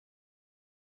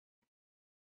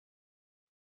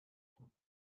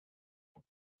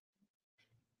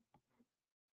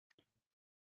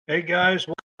Hey guys,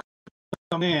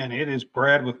 welcome in. It is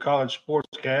Brad with College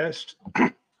SportsCast,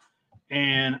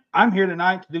 and I'm here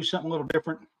tonight to do something a little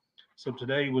different. So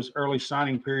today was early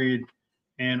signing period,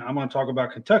 and I'm going to talk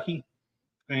about Kentucky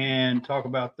and talk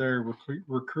about their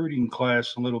recruiting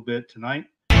class a little bit tonight.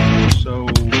 So.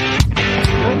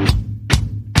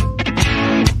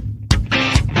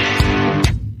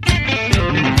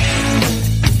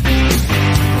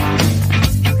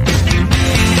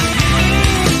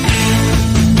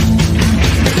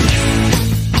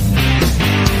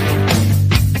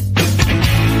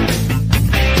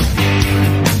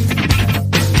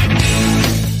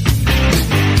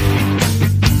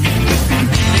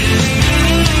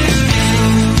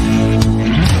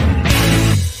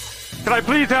 Can I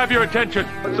please have your attention?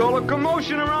 What's all the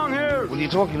commotion around here? What are you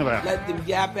talking about? Let them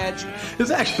yap at you.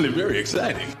 It's actually very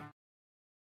exciting.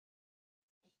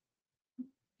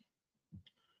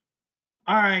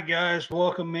 All right, guys,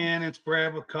 welcome in. It's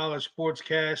Brad with College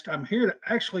SportsCast. I'm here to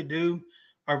actually do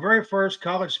our very first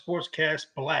College SportsCast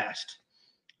blast.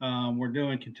 We're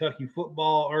doing Kentucky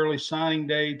football early signing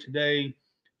day today.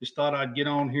 Just thought I'd get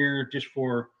on here just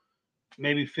for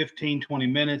maybe 15, 20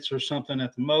 minutes or something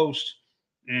at the most,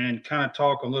 and kind of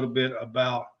talk a little bit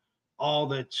about all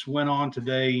that's went on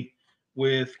today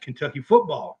with Kentucky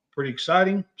football. Pretty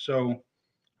exciting. So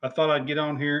I thought I'd get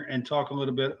on here and talk a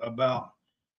little bit about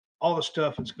all the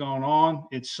stuff that's going on.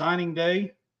 It's signing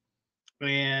day.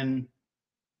 And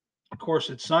of course,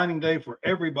 it's signing day for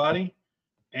everybody.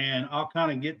 And I'll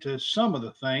kind of get to some of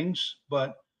the things.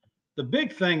 But the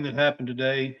big thing that happened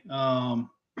today,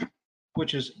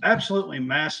 which is absolutely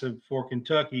massive for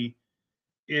Kentucky,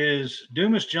 is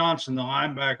Dumas Johnson, the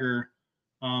linebacker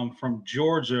from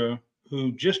Georgia,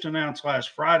 who just announced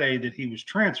last Friday that he was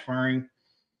transferring.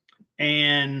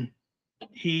 And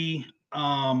he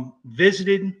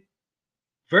visited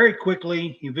very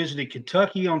quickly. He visited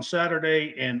Kentucky on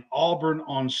Saturday and Auburn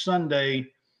on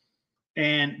Sunday.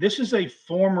 And this is a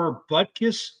former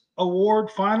Butkus Award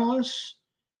finalist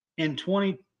in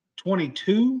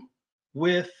 2022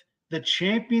 with the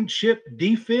championship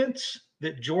defense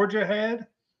that Georgia had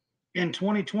in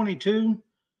 2022.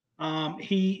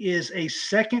 He is a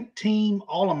second-team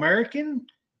All-American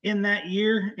in that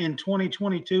year in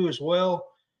 2022 as well.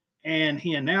 And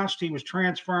he announced he was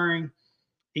transferring.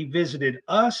 He visited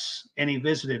us and he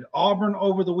visited Auburn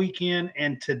over the weekend.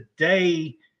 And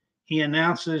today he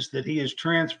announces that he is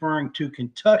transferring to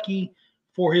Kentucky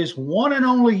for his one and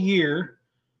only year.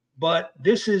 But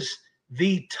this is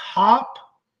the top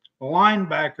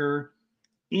linebacker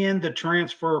in the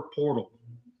transfer portal.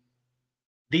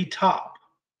 The top.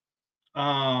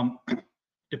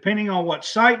 Depending on what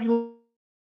site you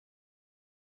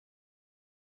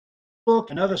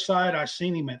look, another side, I've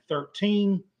seen him at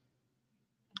 13.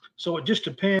 So it just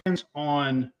depends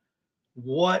on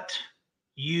what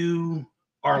you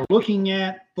are looking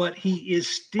at, but he is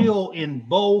still in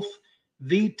both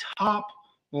the top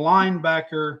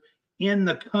linebacker in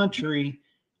the country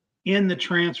in the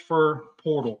transfer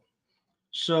portal.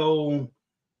 So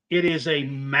it is a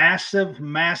massive,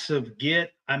 massive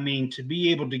get. I mean, to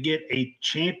be able to get a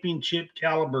championship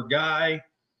caliber guy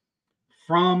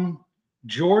from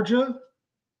Georgia.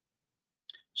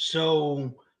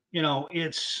 So, you know,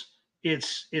 it's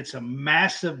a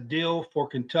massive deal for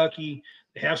Kentucky.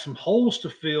 They have some holes to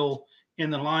fill in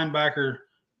the linebacker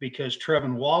because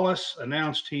Trevin Wallace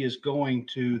announced he is going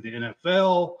to the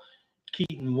NFL.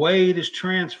 Keaton Wade is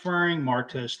transferring.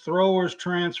 Martez Thrower is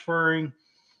transferring.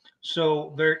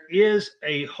 So there is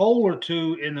a hole or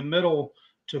two in the middle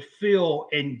to fill,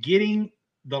 and getting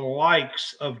the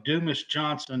likes of Dumas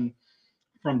Johnson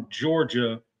from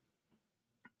Georgia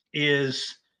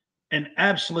is an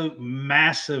absolute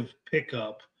massive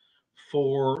pickup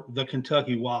for the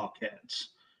Kentucky Wildcats.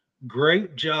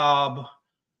 Great job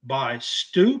by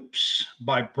Stoops,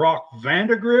 by Brock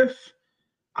Vandagriff,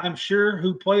 I'm sure,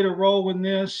 who played a role in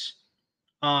this.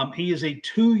 He is a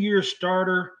 2-year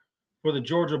starter for the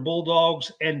Georgia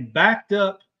Bulldogs and backed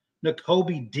up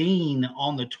Nakobe Dean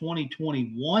on the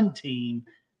 2021 team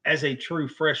as a true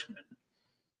freshman.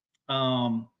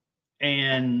 And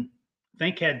I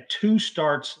think had 2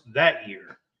 starts that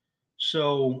year.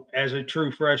 So as a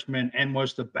true freshman, and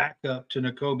was the backup to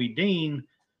Nakobe Dean,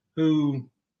 who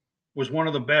was one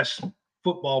of the best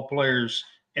football players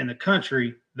in the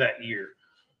country that year.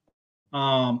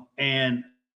 And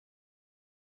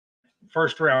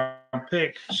first round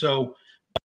pick. So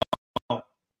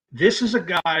this is a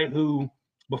guy who,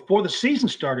 before the season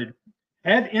started,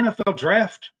 had NFL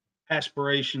draft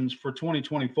aspirations for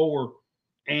 2024,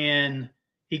 and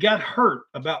he got hurt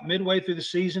about midway through the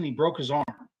season. He broke his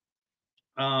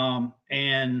arm.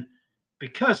 And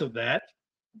because of that,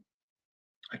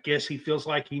 I guess he feels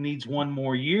like he needs one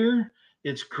more year.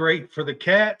 It's great for the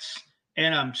Cats,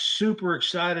 and I'm super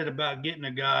excited about getting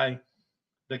a guy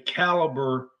the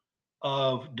caliber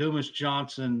of Dumas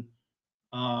Johnson.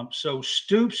 So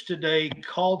Stoops today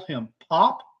called him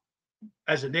Pop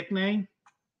as a nickname.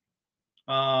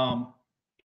 Um,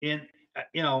 and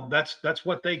that's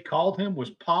what they called him,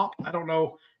 was Pop. I don't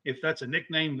know if that's a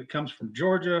nickname that comes from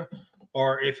Georgia,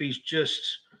 or if he's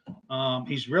just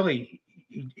he's really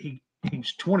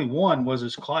he's 21 was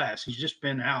his class. He's just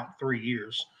been out 3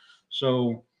 years,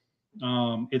 so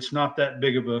it's not that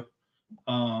big of a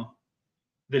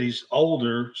that he's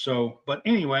older. So, but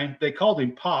anyway, they called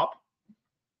him Pop.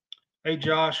 Hey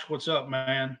Josh, what's up,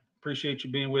 man? Appreciate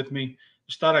you being with me.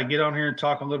 Just thought I'd get on here and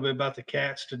talk a little bit about the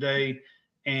Cats today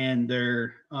and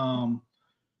their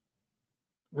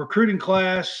recruiting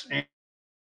class,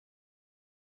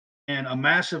 and a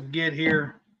massive get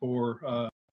here for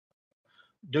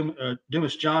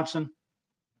Dumas Johnson.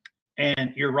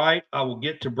 And you're right, I will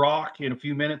get to Brock in a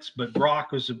few minutes, but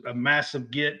Brock was a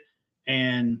massive get,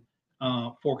 and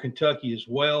for Kentucky as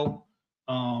well.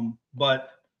 But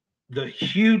the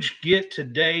huge get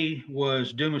today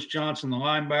was Dumas Johnson, the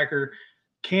linebacker.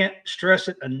 Can't stress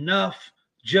it enough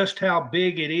just how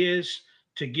big it is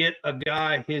to get a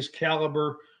guy his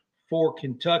caliber for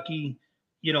Kentucky.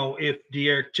 You know, if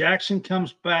De'Eric Jackson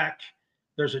comes back,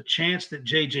 there's a chance that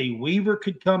J.J. Weaver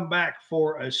could come back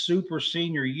for a super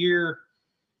senior year.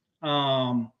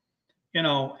 You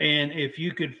know, and if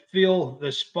you could fill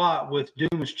the spot with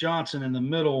Dumas Johnson in the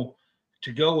middle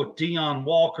to go with Deion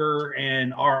Walker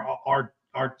and our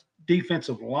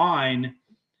defensive line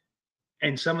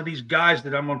and some of these guys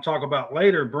that I'm going to talk about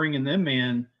later, bringing them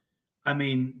in, I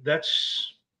mean,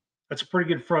 that's a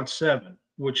pretty good front seven,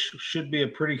 which should be a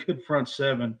pretty good front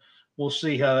seven. We'll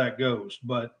see how that goes.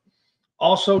 But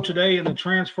also today in the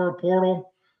transfer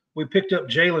portal, we picked up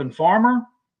Jalen Farmer.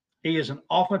 He is an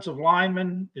offensive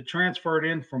lineman that transferred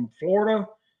in from Florida.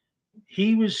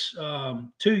 He was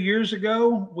 2 years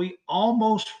ago. We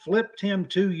almost flipped him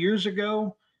 2 years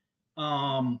ago.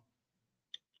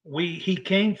 He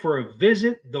came for a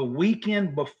visit the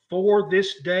weekend before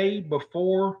this day,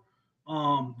 before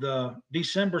the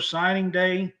December signing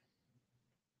day,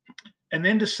 and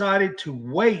then decided to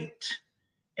wait.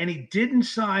 And he didn't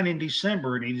sign in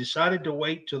December, and he decided to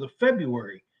wait till the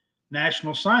February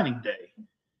National Signing Day.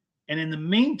 And in the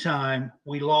meantime,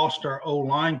 we lost our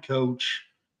O-line coach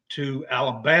to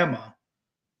Alabama,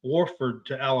 Warford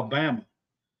to Alabama.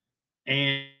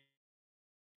 And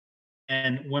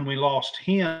when we lost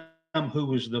him, who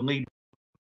was the lead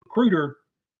recruiter,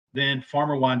 then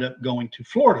Farmer wound up going to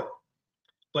Florida.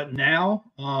 But now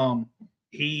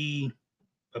he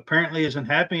apparently isn't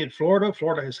happy at Florida.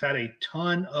 Florida has had a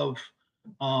ton of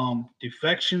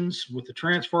defections with the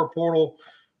transfer portal,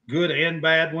 good and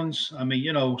bad ones. I mean,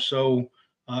 you know, so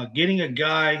getting a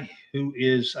guy who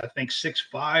is, I think,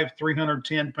 6'5",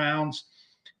 310 pounds,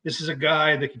 this is a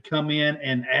guy that could come in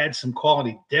and add some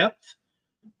quality depth.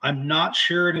 I'm not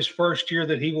sure in his first year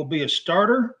that he will be a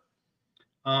starter.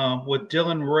 With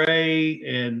Dylan Ray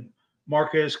and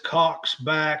Marquez Cox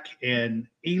back and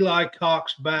Eli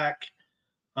Cox back,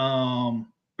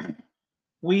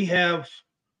 we have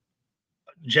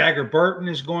Jagger Burton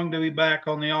is going to be back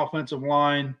on the offensive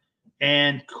line,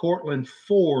 and Cortland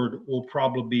Ford will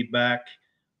probably be back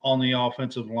on the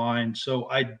offensive line. So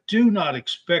I do not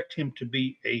expect him to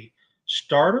be a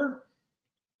starter,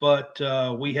 but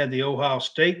we had the Ohio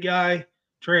State guy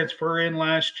transfer in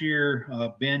last year,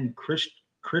 Ben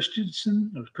Christian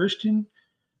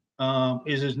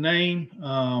is his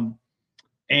name.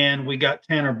 And we got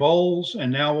Tanner Bowles,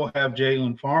 and now we'll have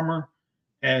Jalen Farmer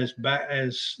as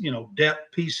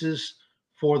depth pieces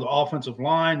for the offensive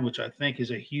line, which I think is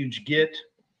a huge get.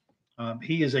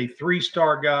 He is a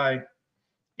 3-star guy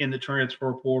in the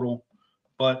transfer portal,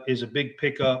 but is a big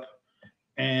pickup.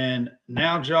 And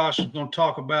now Josh is going to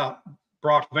talk about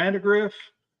Brock Vandegrift.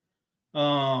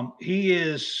 Him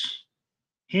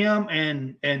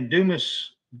and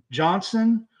Dumas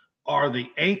Johnson are the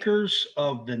anchors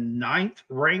of the 9th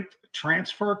ranked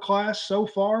transfer class so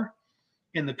far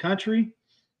in the country.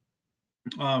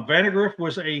 Vandegrift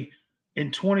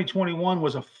in 2021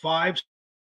 was a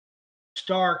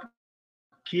 5-star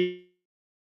kid,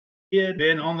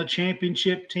 been on the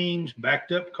championship teams,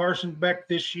 backed up Carson Beck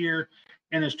this year,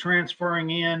 and is transferring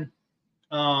in.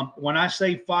 When I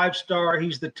say 5-star,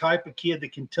 he's the type of kid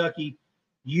that Kentucky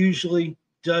usually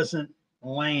doesn't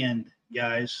land,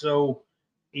 guys. So,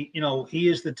 he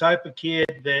is the type of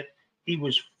kid that he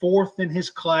was 4th in his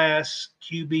class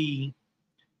QB.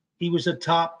 He was a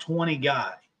top 20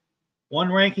 guy. One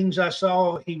rankings I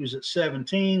saw, he was at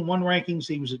 17. One rankings,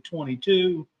 he was at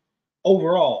 22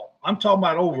 overall. I'm talking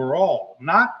about overall,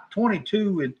 not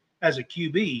 22 as a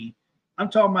QB. I'm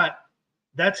talking about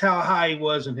that's how high he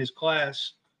was in his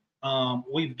class.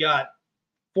 We've got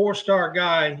 4-star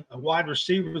guy, a wide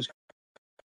receiver,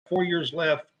 4 years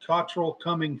left, Cottrell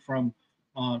coming from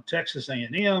Texas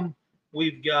A&M.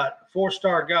 We've got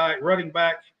 4-star guy, running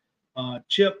back,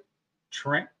 Chip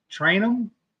Trainum,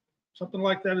 something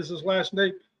like that is his last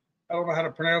name. I don't know how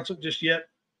to pronounce it just yet.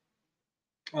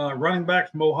 Running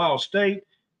back from Ohio State.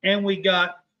 And we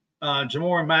got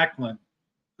Jamori Macklin,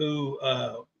 who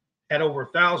had over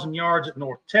 1,000 yards at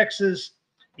North Texas.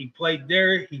 He played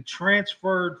there. He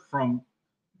transferred from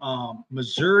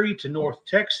Missouri to North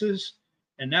Texas,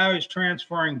 and now he's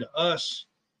transferring to us.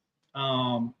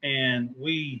 And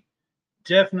we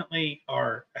definitely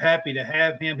are happy to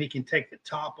have him. He can take the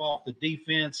top off the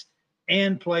defense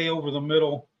and play over the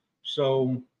middle.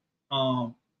 So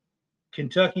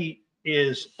Kentucky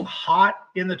is hot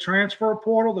in the transfer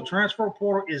portal. The transfer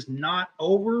portal is not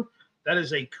over. That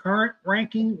is a current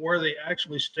ranking where they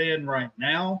actually stand right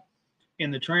now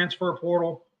in the transfer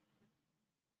portal.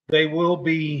 They will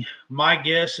be, my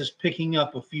guess is picking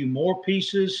up a few more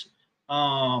pieces.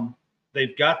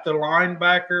 They've got the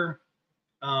linebacker.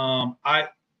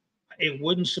 It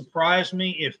wouldn't surprise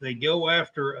me if they go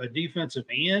after a defensive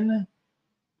end.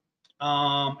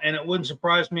 And it wouldn't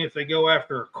surprise me if they go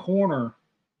after a corner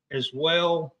as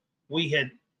well. We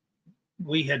had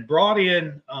brought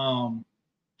in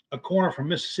a corner from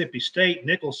Mississippi State,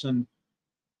 Nicholson,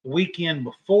 the weekend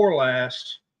before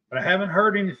last, but I haven't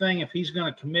heard anything if he's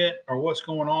going to commit or what's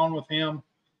going on with him.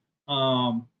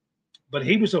 But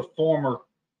he was a former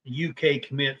UK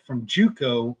commit from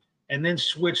JUCO and then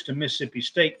switched to Mississippi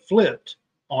State, flipped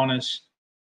on us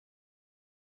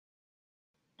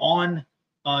on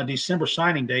December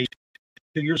signing day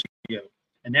 2 years ago.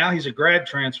 And now he's a grad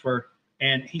transfer,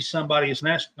 and he's somebody, his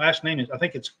last name is, I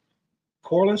think it's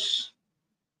Corliss.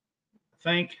 I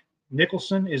think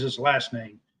Nicholson is his last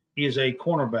name. He is a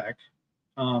cornerback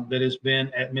that has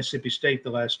been at Mississippi State the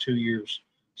last 2 years.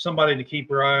 Somebody to keep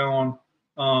your eye on.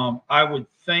 I would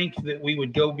think that we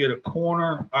would go get a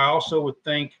corner. I also would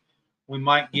think we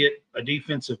might get a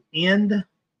defensive end.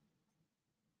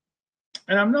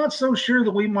 And I'm not so sure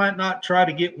that we might not try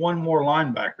to get one more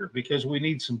linebacker because we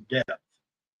need some depth.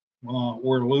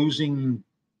 We're losing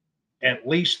at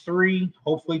least 3.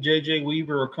 Hopefully J.J.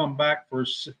 Weaver will come back for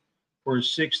his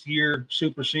 6th year,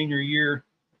 super senior year.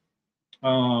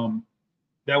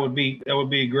 That would be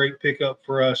a great pickup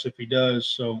for us if he does.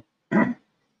 So,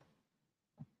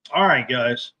 all right,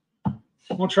 guys,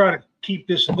 we'll try to keep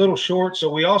this a little short.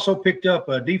 So we also picked up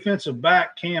a defensive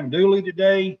back, Cam Dooley,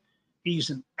 today.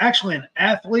 He's actually an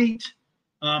athlete.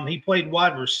 He played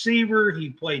wide receiver. He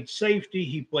played safety.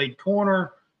 He played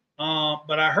corner.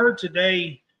 But I heard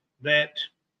today that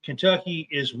Kentucky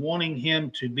is wanting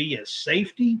him to be a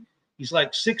safety. He's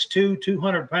like 6'2",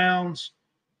 200 pounds.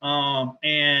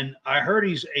 And I heard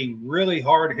he's a really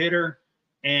hard hitter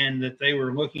and that they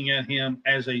were looking at him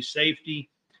as a safety.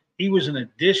 He was an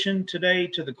addition today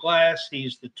to the class.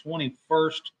 He's the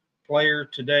 21st player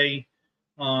today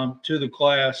to the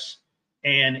class.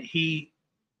 And he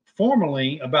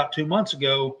formerly, about 2 months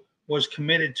ago, was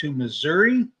committed to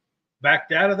Missouri,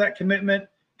 backed out of that commitment.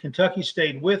 Kentucky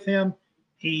stayed with him.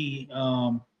 He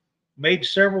made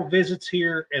several visits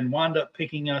here and wound up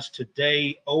picking us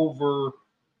today over,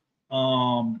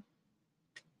 of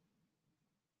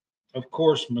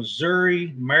course,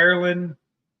 Missouri, Maryland,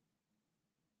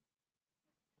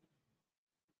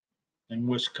 and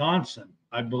Wisconsin,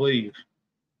 I believe.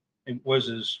 It was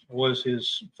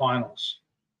his finals.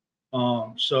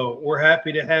 So we're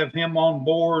happy to have him on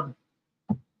board.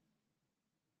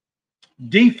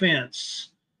 Defense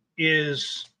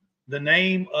is the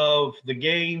name of the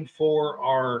game for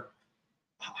our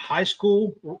high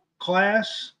school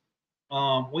class.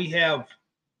 We have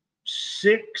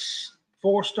 6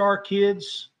 4-star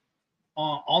kids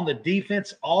on the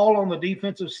defense, all on the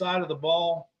defensive side of the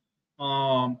ball,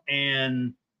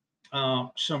 and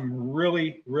some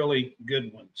really, really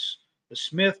good ones. The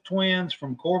Smith twins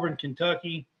from Corbin,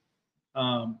 Kentucky.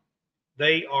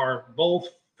 They are both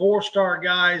 4-star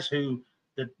guys who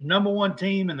the number 1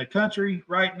 team in the country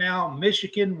right now,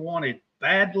 Michigan, wanted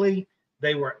badly.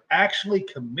 They were actually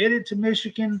committed to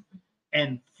Michigan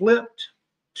and flipped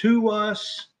to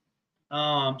us.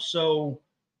 So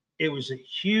it was a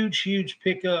huge, huge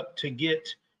pickup to get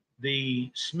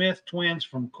the Smith twins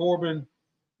from Corbin.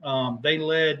 They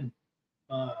led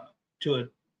to a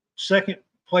 2nd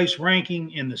place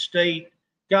ranking in the state,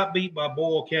 got beat by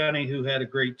Boyle County, who had a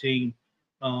great team.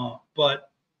 But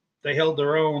they held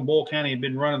their own. Bull County had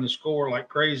been running the score like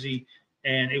crazy,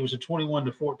 and it was a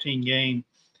 21-14 game,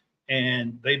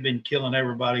 and they've been killing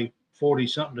everybody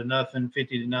 40-something to nothing,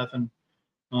 50 to nothing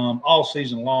all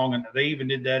season long, and they even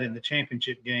did that in the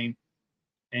championship game.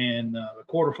 And the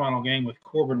quarterfinal game with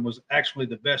Corbin was actually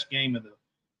the best game of the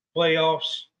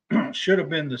playoffs. Should have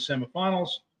been the semifinals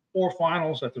or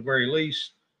finals at the very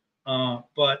least.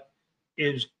 But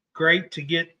it was great to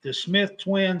get the Smith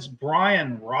twins,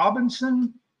 Brian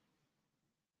Robinson,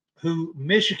 who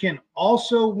Michigan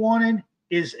also wanted,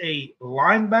 is a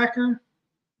linebacker,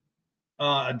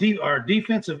 or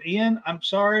defensive end,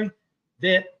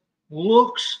 that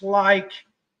looks like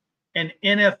an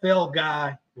NFL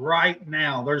guy right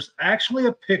now. There's actually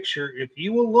a picture. If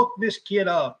you will look this kid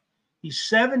up, he's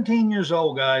 17 years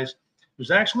old, guys.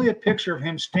 There's actually a picture of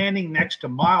him standing next to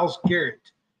Myles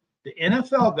Garrett, the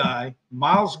NFL guy,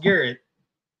 Myles Garrett,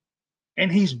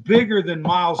 and he's bigger than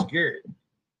Myles Garrett.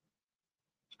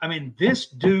 I mean, this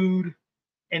dude,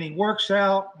 and he works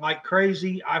out like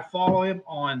crazy. I follow him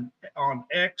on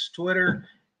X, Twitter,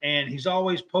 and he's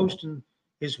always posting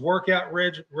his workout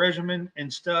regimen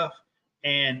and stuff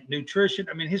and nutrition.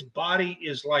 I mean, his body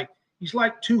is like, he's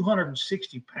like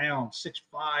 260 pounds, 6'5",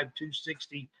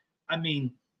 260. I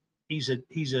mean, he's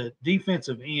a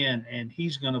defensive end, and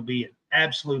he's going to be an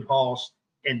absolute hoss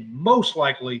and most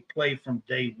likely play from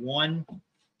day one.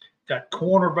 Got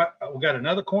cornerback. We got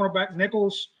another cornerback,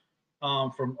 Nichols,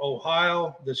 from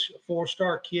Ohio. This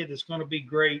 4-star kid that's going to be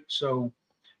great. So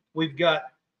we've got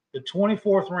the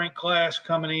 24th ranked class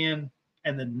coming in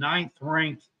and the 9th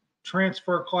ranked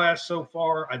transfer class so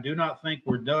far. I do not think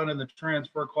we're done in the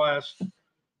transfer class.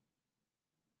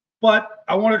 But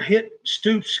I want to hit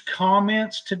Stoops'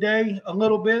 comments today a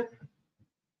little bit.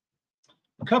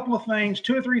 A couple of things,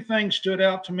 2 or 3 things stood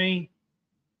out to me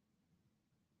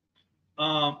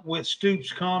with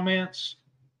Stoops' comments.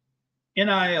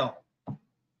 NIL.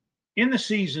 In the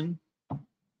season,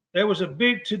 there was a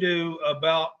big to-do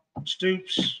about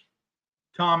Stoops'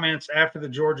 comments after the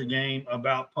Georgia game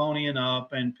about ponying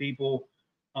up and people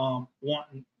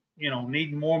wanting,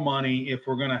 needing more money if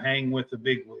we're going to hang with the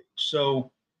big leagues.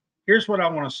 So here's what I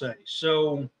want to say.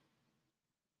 So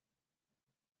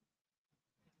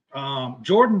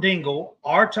Jordan Dingle,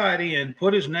 our tight end,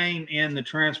 put his name in the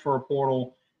transfer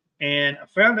portal, and I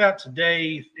found out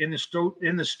today in the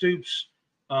Stoops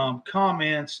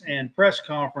comments and press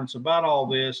conference about all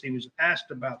this. He was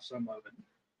asked about some of it.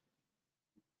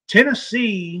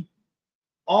 Tennessee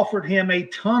offered him a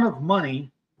ton of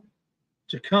money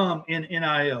to come in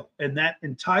NIL, and that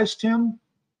enticed him.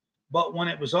 But when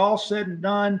it was all said and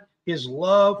done, his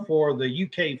love for the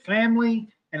UK family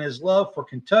and his love for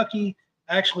Kentucky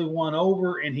actually won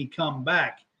over, and he come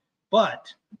back.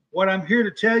 But what I'm here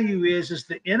to tell you is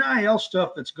the NIL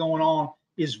stuff that's going on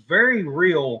is very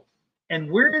real,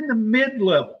 and we're in the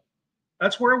mid-level.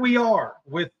 That's where we are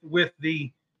with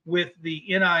the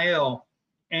NIL,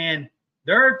 and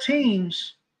there are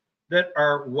teams that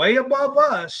are way above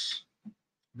us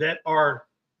that are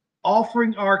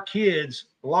offering our kids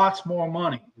lots more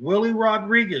money. Willie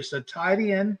Rodriguez, a tight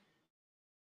end,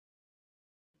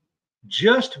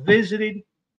 just visited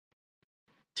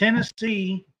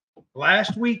Tennessee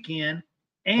last weekend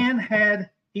and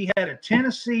he had a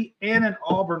Tennessee and an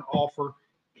Auburn offer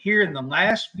here in the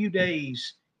last few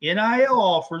days. NIL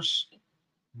offers,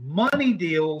 money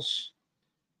deals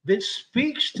that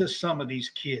speaks to some of these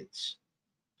kids.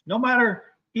 No matter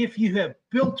if you have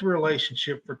built a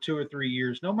relationship for 2 or 3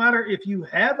 years, no matter if you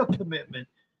have a commitment,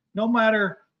 no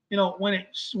matter, when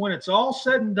it's all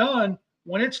said and done,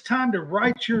 when it's time to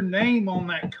write your name on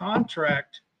that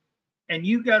contract and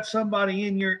you got somebody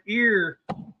in your ear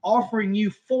offering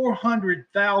you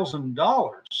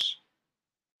 $400,000,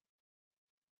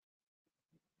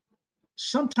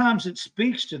 sometimes it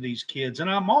speaks to these kids. And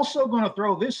I'm also going to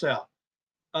throw this out.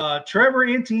 Trevor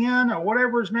Etienne, or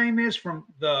whatever his name is, from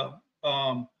the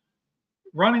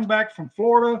running back from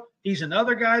Florida, he's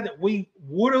another guy that we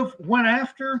would have went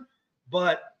after,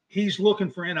 but he's looking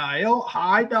for NIL,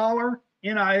 high dollar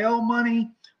NIL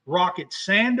money. Rocket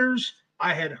Sanders,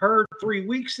 I had heard 3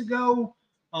 weeks ago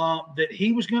that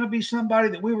he was going to be somebody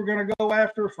that we were going to go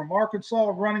after from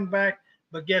Arkansas, running back.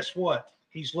 But guess what?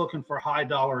 He's looking for high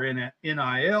dollar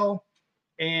NIL,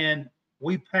 and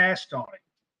we passed on it.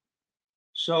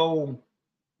 So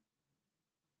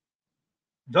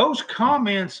those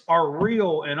comments are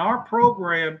real, and our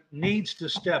program needs to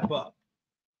step up.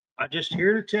 I'm just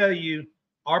here to tell you,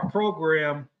 our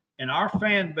program and our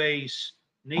fan base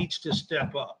needs to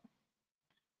step up.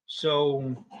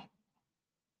 So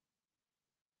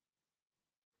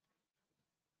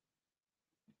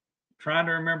trying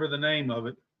to remember the name of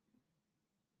it.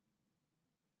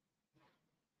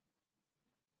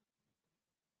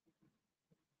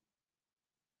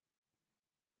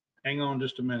 Hang on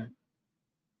just a minute.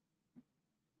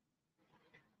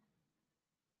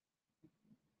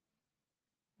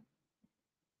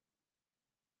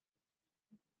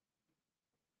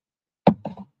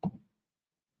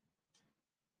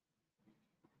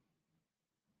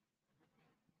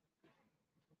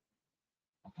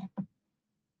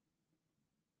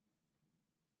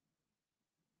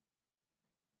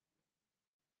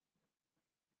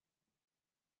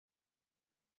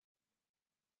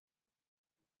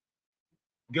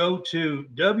 Go to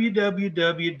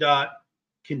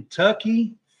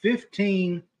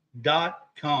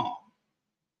www.kentucky15.com.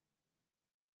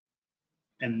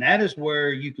 And that is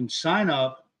where you can sign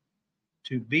up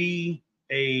to be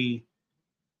a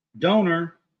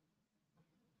donor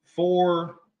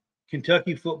for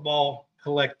Kentucky Football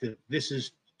Collective. This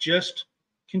is just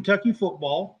Kentucky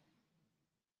football.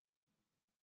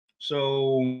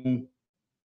 So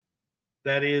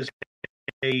that is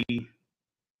a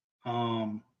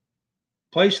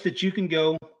place that you can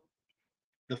go.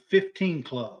 The 15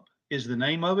 Club is the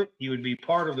name of it. You would be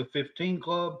part of the 15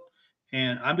 Club.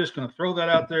 And I'm just going to throw that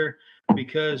out there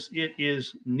because it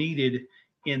is needed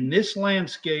in this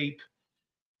landscape.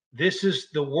 This is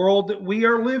the world that we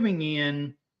are living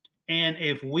in. And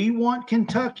if we want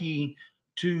Kentucky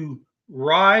to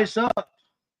rise up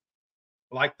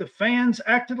like the fans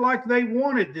acted like they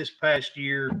wanted this past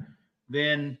year,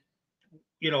 then,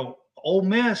 Ole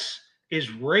Miss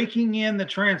is raking in the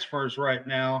transfers right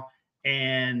now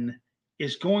and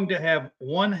is going to have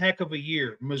one heck of a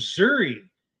year. Missouri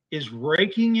is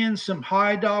raking in some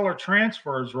high dollar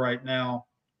transfers right now.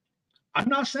 I'm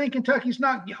not saying Kentucky's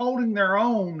not holding their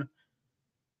own.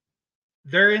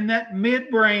 They're in that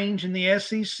mid range in the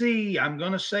SEC. I'm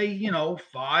going to say,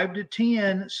 5 to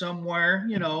 10 somewhere,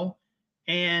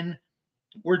 and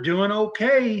we're doing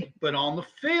okay. But on the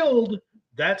field,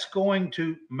 that's going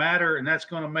to matter and that's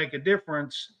going to make a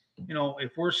difference.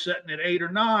 If we're sitting at 8 or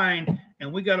 9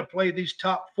 and we got to play these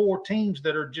top 4 teams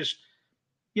that are just,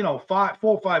 4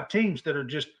 or 5 teams that are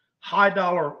just high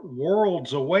dollar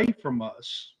worlds away from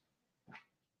us,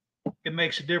 it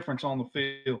makes a difference on the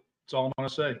field. That's all I'm going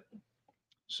to say.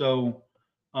 So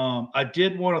I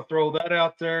did want to throw that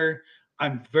out there.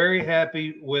 I'm very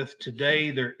happy with today.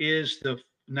 There is the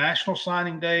National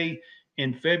Signing Day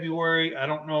in February. I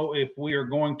don't know if we are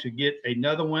going to get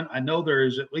another one. I know there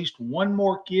is at least one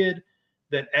more kid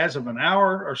that as of an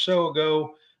hour or so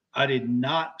ago, I did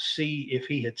not see if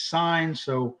he had signed.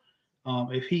 So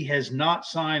if he has not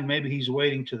signed, maybe he's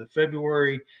waiting to the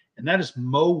February. And that is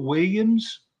Mo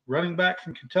Williams, running back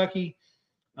from Kentucky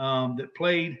that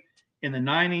played in the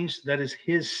 90s. That is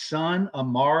his son,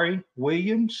 Amari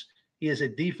Williams. He is a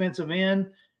defensive end,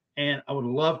 and I would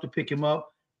love to pick him up.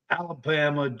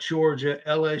 Alabama, Georgia,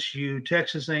 LSU,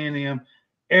 Texas A&M,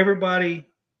 everybody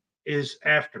is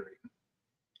after him.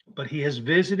 But he has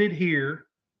visited here.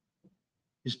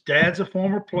 His dad's a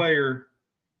former player,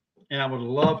 and I would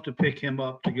love to pick him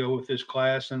up to go with this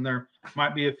class. And there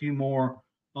might be a few more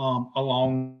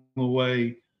along the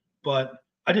way. But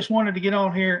I just wanted to get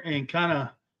on here and kind of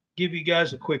give you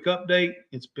guys a quick update.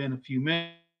 It's been a few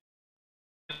minutes.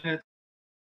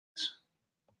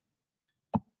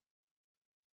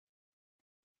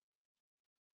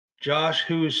 Josh,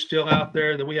 who is still out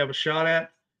there that we have a shot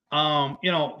at.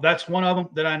 That's one of them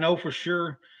that I know for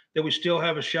sure that we still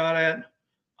have a shot at.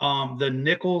 The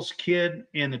Nichols kid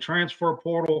in the transfer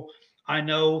portal. I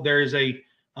know there is a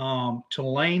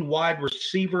Tulane wide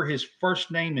receiver. His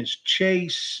first name is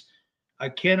Chase. I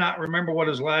cannot remember what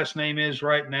his last name is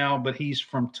right now, but he's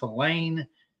from Tulane.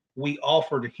 We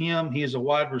offered him. He is a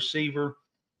wide receiver.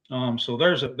 So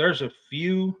there's a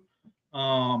few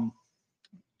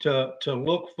to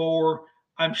look for.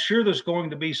 I'm sure there's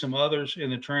going to be some others in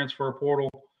the transfer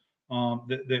portal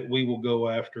that we will go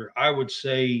after. I would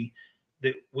say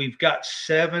that we've got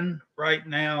 7 right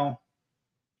now.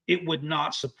 It would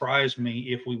not surprise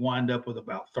me if we wind up with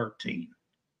about 13.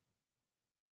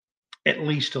 At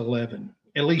least 11,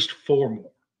 at least 4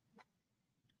 more.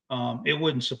 It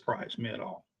wouldn't surprise me at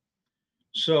all.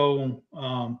 So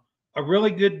a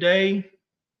really good day.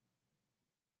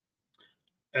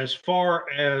 As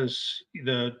far as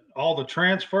all the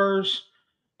transfers,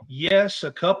 yes,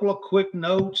 a couple of quick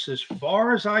notes. As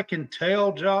far as I can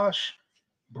tell, Josh,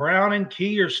 Brown and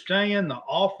Key are staying. The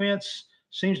offense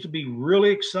seems to be really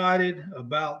excited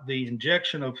about the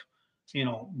injection of,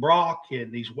 Brock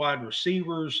and these wide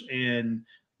receivers and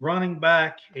running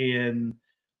back, and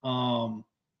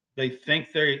they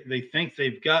think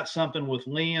they've got something with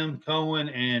Liam Cohen,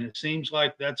 and it seems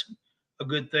like that's a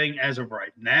good thing as of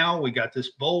right now. We got this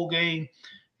bowl game.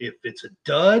 If it's a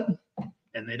dud,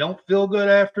 and they don't feel good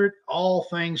after it, all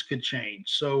things could change.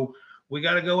 So we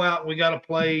got to go out, we got to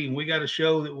play, and we got to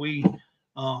show that we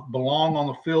belong on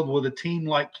the field with a team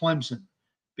like Clemson,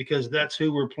 because that's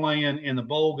who we're playing in the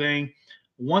bowl game.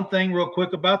 One thing real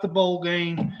quick about the bowl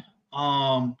game,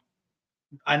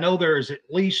 I know there is at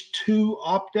least 2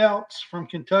 opt-outs from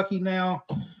Kentucky now.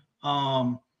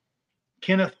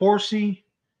 Kenneth Horsey,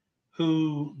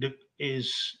 who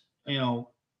is,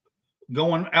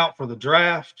 going out for the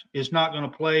draft, is not going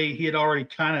to play. He had already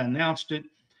kind of announced it.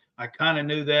 I kind of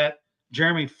knew that.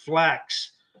 Jeremy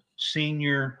Flax,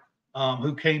 senior,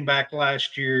 who came back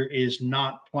last year, is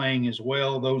not playing as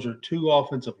well. Those are 2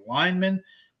 offensive linemen.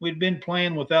 We'd been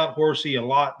playing without Horsey a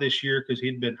lot this year because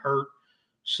he'd been hurt.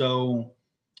 So,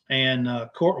 and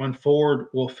Cortland Ford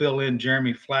will fill in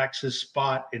Jeremy Flax's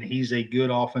spot, and he's a good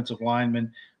offensive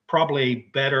lineman, probably a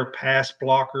better pass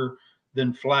blocker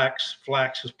than Flax.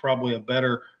 Flax is probably a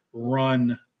better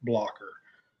run blocker.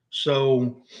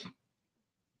 So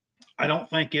I don't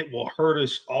think it will hurt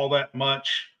us all that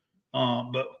much,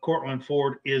 but Cortland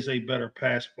Ford is a better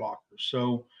pass blocker.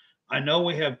 So I know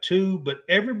we have 2, but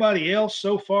everybody else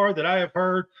so far that I have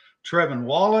heard, Trevin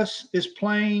Wallace is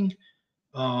playing.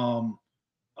 Juton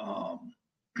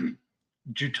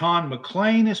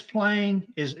McClain is playing,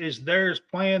 is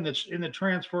playing, that's in the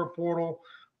transfer portal.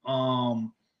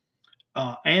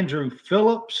 Andrew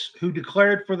Phillips, who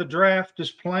declared for the draft,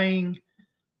 is playing.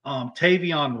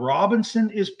 Tavion Robinson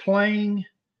is playing.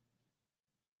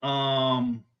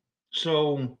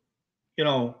 So,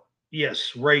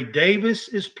 yes, Ray Davis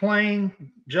is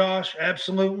playing, Josh,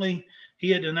 absolutely. He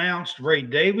had announced Ray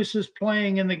Davis is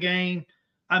playing in the game.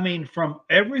 I mean, from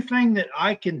everything that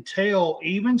I can tell,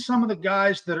 even some of the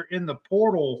guys that are in the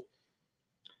portal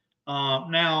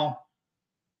now,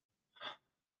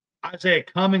 Isaiah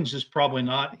Cummings is probably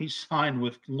not. He's signed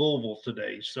with Louisville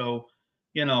today. So,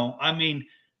 I mean,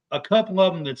 a couple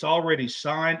of them that's already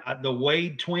signed. The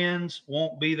Wade twins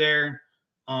won't be there.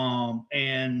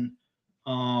 And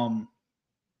Kyra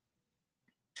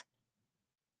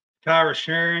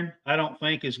Sharon, I don't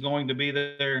think is going to be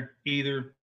there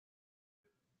either.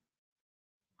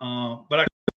 But I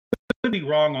could be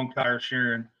wrong on Kyra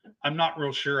Sharon. I'm not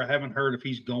real sure. I haven't heard if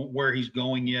he's going where he's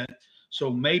going yet. So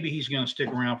maybe he's going to stick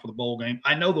around for the bowl game.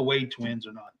 I know the Wade twins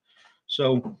are not.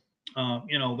 So,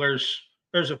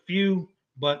 there's a few,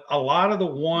 but a lot of the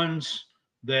ones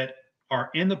that are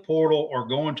in the portal or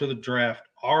going to the draft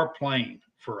are playing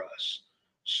for us.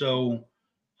 So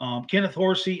Kenneth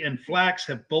Horsey and Flax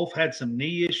have both had some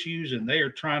knee issues, and they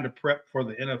are trying to prep for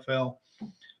the NFL.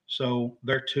 So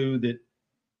they're 2 that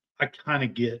I kind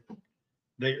of get.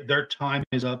 Their time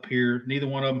is up here. Neither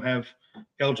one of them have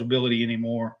eligibility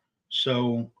anymore.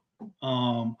 So,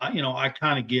 I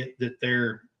kind of get that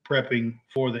they're prepping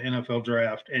for the NFL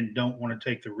draft and don't want to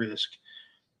take the risk.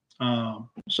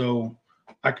 So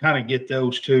I kind of get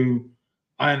those 2.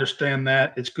 I understand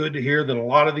that. It's good to hear that a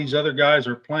lot of these other guys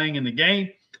are playing in the game.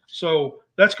 So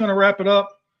that's going to wrap it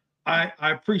up. I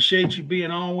appreciate you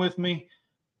being on with me.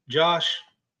 Josh,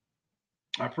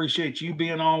 I appreciate you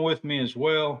being on with me as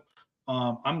well.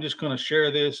 I'm just going to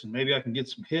share this, and maybe I can get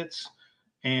some hits.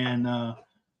 And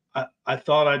I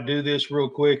thought I'd do this real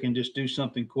quick and just do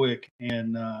something quick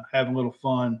and have a little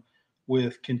fun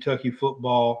with Kentucky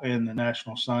football and the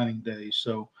National Signing Day.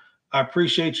 So I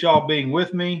appreciate y'all being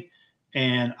with me,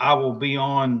 and we'll be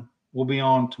on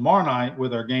tomorrow night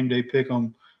with our game day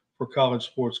pick'em for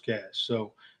College SportsCast.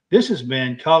 So this has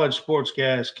been College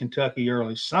SportsCast Kentucky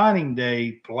Early Signing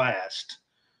Day Blast.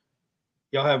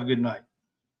 Y'all have a good night.